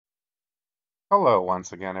Hello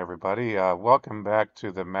once again, everybody. Welcome back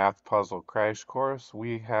to the Math Puzzle Crash Course.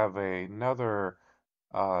 We have another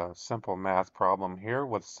simple math problem here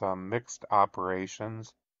with some mixed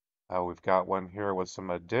operations. We've got one here with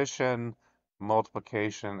some addition,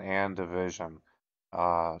 multiplication, and division.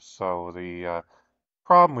 So the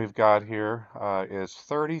problem we've got here is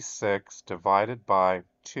 36 divided by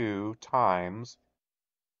 2 times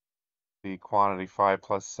the quantity 5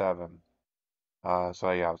 plus 7. So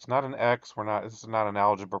yeah, it's not an X. This is not an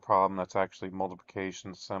algebra problem. That's actually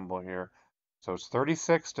multiplication symbol here. So it's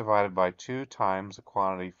 36 divided by 2 times the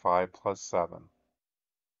quantity 5 plus 7.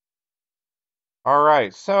 All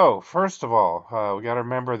right, so first of all, we got to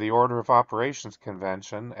remember the order of operations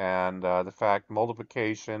convention and the fact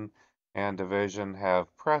multiplication and division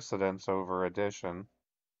have precedence over addition.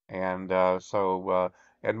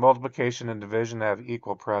 And multiplication and division have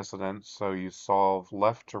equal precedence, so you solve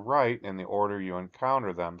left to right in the order you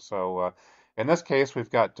encounter them. So in this case, we've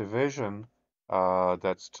got division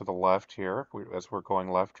that's to the left here as we're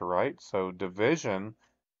going left to right. So division,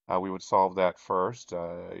 we would solve that first.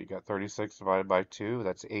 You got 36 divided by 2,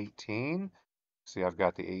 that's 18. See, I've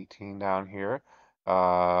got the 18 down here.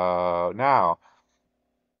 Now,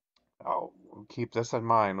 oh, keep this in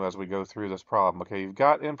mind as we go through this problem. Okay, you've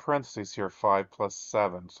got in parentheses here 5 plus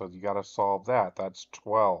 7, so you got to solve that. That's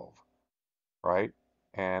 12, right?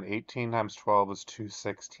 And 18 times 12 is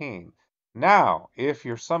 216. Now, if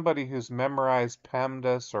you're somebody who's memorized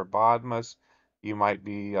PEMDAS or BODMAS, you might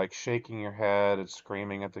be like shaking your head and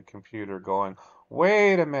screaming at the computer going,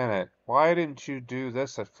 "Wait a minute, why didn't you do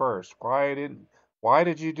this at first? Why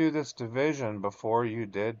did you do this division before you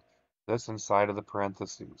did this inside of the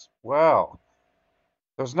parentheses?" Well,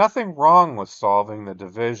 there's nothing wrong with solving the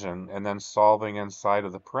division and then solving inside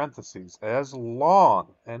of the parentheses as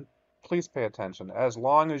long, and please pay attention, as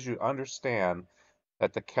long as you understand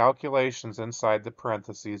that the calculations inside the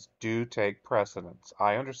parentheses do take precedence.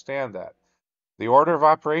 I understand that. The order of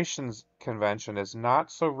operations convention is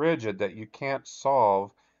not so rigid that you can't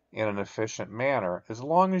solve in an efficient manner as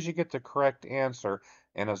long as you get the correct answer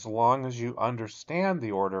and as long as you understand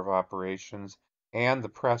the order of operations and the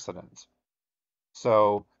precedence.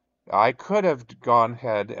 So I could have gone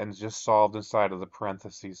ahead and just solved inside of the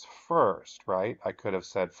parentheses first, right? I could have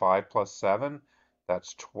said 5 plus 7,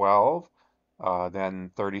 that's 12.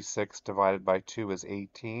 Then 36 divided by 2 is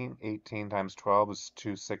 18. 18 times 12 is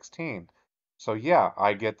 216. So yeah,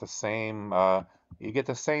 you get the same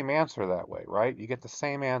answer that way, right? You get the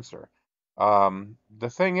same answer. The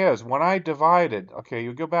thing is, when I divided, okay,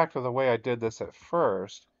 you go back to the way I did this at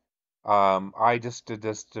first. I just did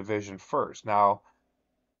this division first. Now,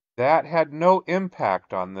 that had no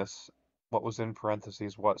impact on this, what was in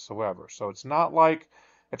parentheses whatsoever. So it's not like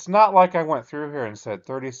I went through here and said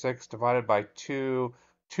 36 divided by 2,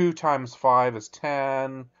 2 times 5 is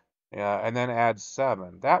 10, and then add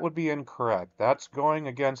 7. That would be incorrect. That's going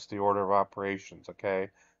against the order of operations, okay?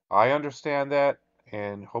 I understand that,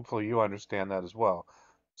 and hopefully you understand that as well.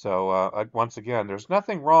 So once again, there's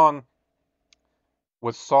nothing wrong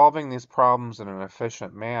with solving these problems in an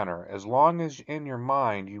efficient manner, as long as in your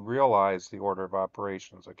mind you realize the order of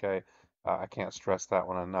operations, okay? I can't stress that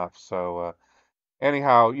one enough. So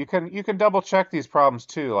anyhow, you can double check these problems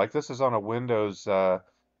too. Like this is on a Windows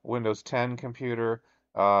 10 computer.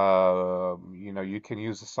 You can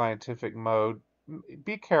use the scientific mode.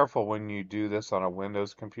 Be careful when you do this on a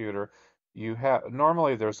Windows computer.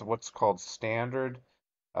 Normally there's what's called standard.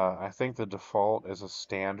 I think the default is a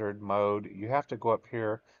standard mode. You have to go up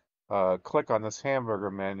here, click on this hamburger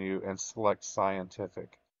menu, and select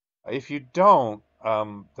scientific. If you don't,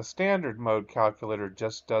 the standard mode calculator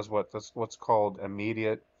just does what's called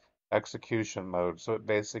immediate execution mode. So it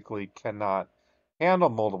basically cannot handle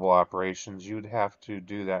multiple operations. You'd have to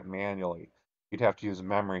do that manually. You'd have to use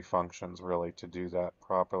memory functions really to do that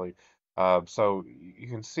properly. So you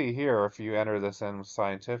can see here, if you enter this in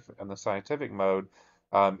the scientific mode,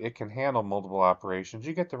 it can handle multiple operations.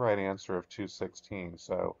 You get the right answer of 216.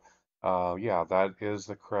 So, yeah, that is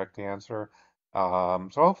the correct answer. So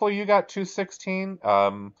hopefully you got 216.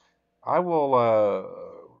 I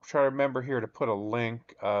will try to remember here to put a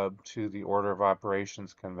link to the order of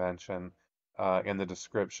operations convention in the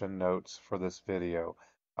description notes for this video.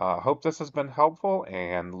 Hope this has been helpful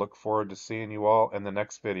and look forward to seeing you all in the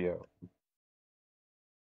next video.